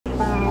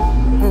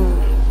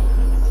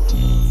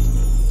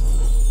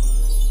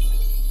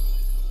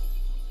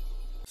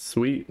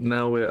Sweet,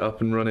 now we're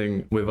up and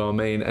running with our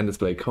main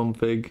nDisplay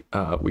config.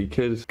 We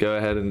could go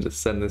ahead and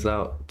just send this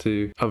out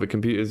to other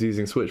computers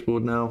using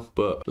Switchboard now,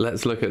 but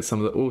let's look at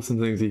some of the awesome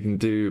things you can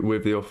do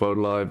with the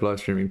𝘽𝙀𝙒𝙀𝙀 live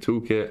streaming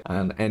toolkit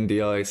and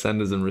NDI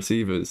senders and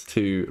receivers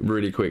to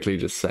really quickly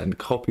just send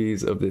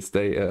copies of this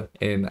data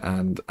in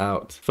and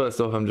out.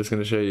 First off, I'm just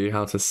going to show you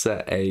how to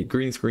set a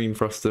green screen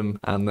frustum,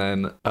 and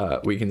then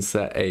we can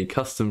set a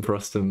custom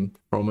frustum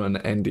from an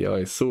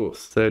NDI source.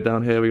 So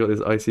down here we got this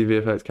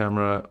ICVFX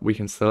camera. We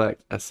can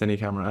select a cine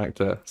camera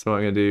actor. So what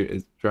I'm going to do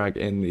is drag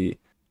in the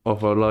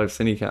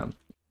𝘽𝙀𝙒𝙀𝙀 cinecam.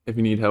 If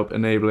you need help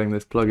enabling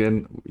this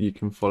plugin, you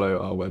can follow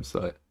our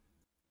website.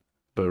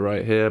 But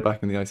right here,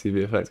 back in the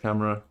ICVFX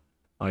camera,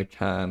 I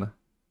can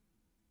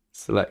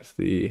select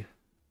the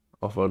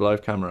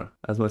𝘽𝙀𝙒𝙀𝙀 camera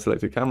as my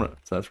selected camera.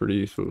 So that's really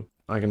useful.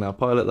 I can now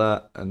pilot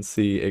that and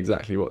see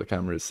exactly what the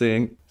camera is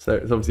seeing. So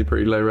it's obviously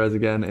pretty low res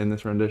again in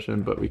this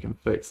rendition, but we can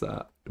fix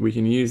that. We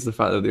can use the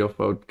fact that the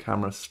𝘽𝙀𝙀𝙀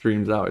camera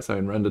streams out its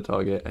own render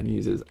target and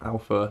uses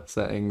alpha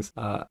settings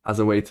as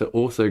a way to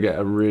also get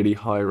a really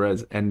high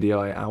res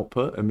NDI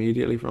output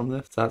immediately from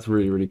this. So that's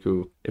really, really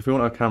cool. If we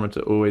want our camera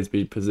to always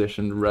be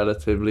positioned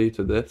relatively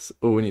to this,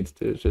 all we need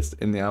to do is just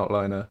in the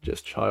outliner,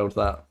 just child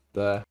that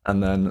there,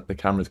 and then the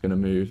camera's going to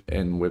move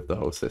in with the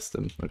whole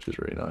system, which is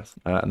really nice.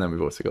 And then we've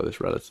also got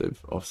this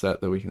relative offset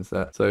that we can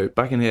set. So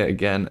back in here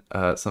again,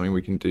 something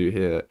we can do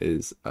here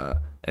is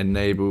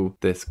enable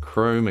this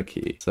chroma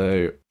key.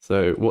 So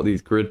what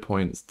these grid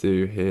points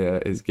do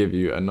here is give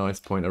you a nice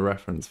point of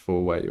reference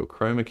for where your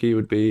chroma key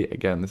would be.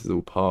 Again, this is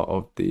all part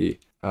of the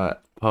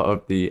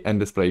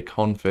nDisplay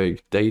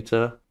config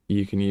data.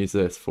 You can use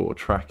this for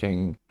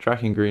tracking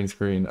green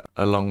screen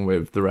along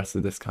with the rest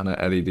of this kind of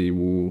LED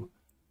wall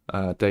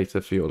data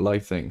for your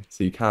lighting.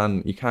 So you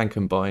can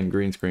combine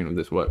green screen with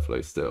this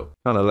workflow still.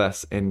 Kind of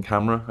less in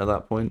camera at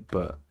that point,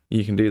 but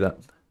you can do that.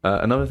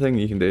 Another thing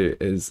you can do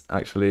is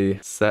actually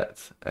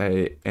set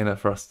a inner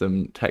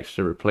frustum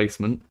texture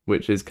replacement,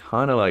 which is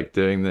kind of like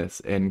doing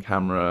this in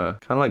camera,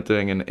 kind of like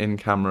doing an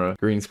in-camera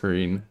green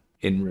screen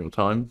in real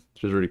time,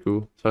 which is really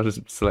cool. So I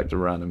just select a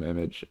random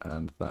image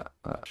and that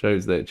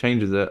shows that it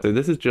changes it. So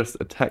this is just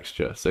a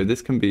texture. So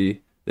this can be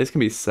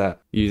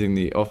set using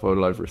the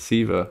𝘽𝙀𝙒𝙀𝙀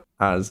receiver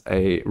as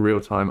a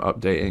real-time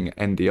updating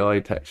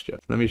NDI texture.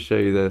 Let me show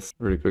you this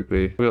really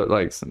quickly. We got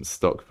like some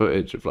stock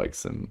footage of like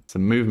some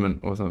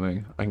movement or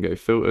something. I can go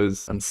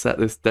filters and set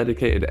this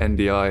dedicated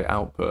NDI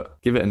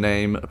output. Give it a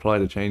name, apply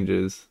the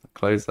changes,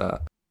 close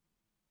that.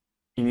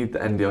 You need the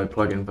NDI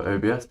plugin for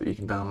OBS, but you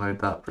can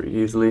download that pretty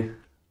easily.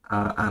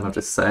 And I've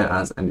just set it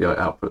as NDI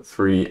output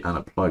 3 and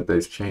applied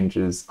those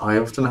changes. I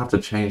often have to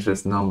change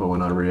this number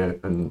when I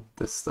reopen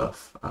this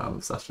stuff.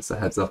 So that's just a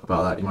heads up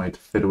about that. You might need to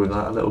fiddle with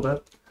that a little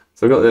bit.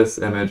 So I've got this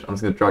image. I'm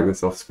just going to drag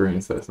this off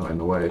screen so it's not in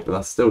the way, but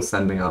that's still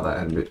sending out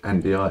that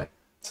NDI.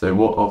 So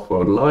what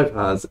𝘽𝙀𝙒𝙀𝙀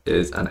has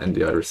is an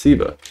NDI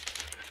receiver.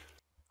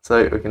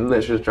 So we can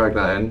literally just drag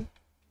that in.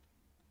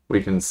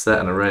 We can set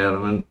an array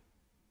element,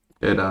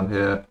 go down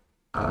here,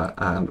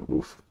 and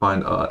we'll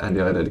find our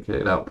NDI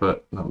dedicated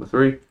output number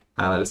 3.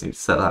 And I just need to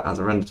set that as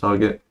a render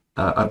target.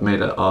 I've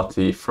made an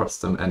RT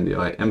frustum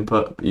NDI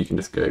input, but you can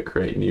just go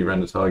create a new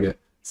render target,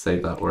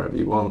 save that wherever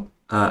you want.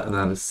 And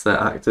then just set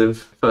active,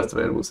 first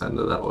available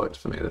sender. That worked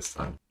for me this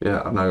time.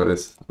 Yeah, I've now got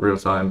this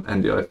real-time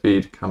NDI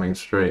feed coming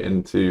straight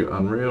into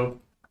Unreal,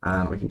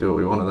 and we can do what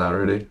we want with that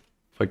really.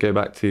 If I go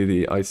back to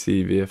the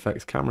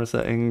ICVFX camera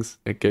settings,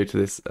 I go to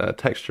this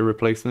texture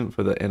replacement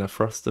for the inner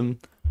frustum,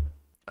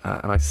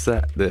 and I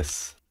set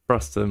this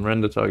frustum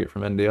render target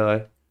from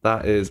NDI.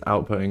 That is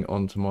outputting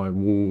onto my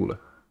wall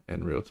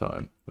in real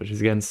time, which is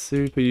again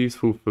super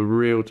useful for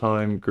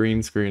real-time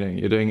green screening.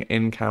 You're doing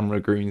in-camera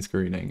green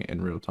screening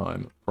in real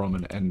time from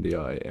an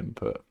NDI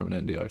input, from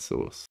an NDI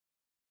source.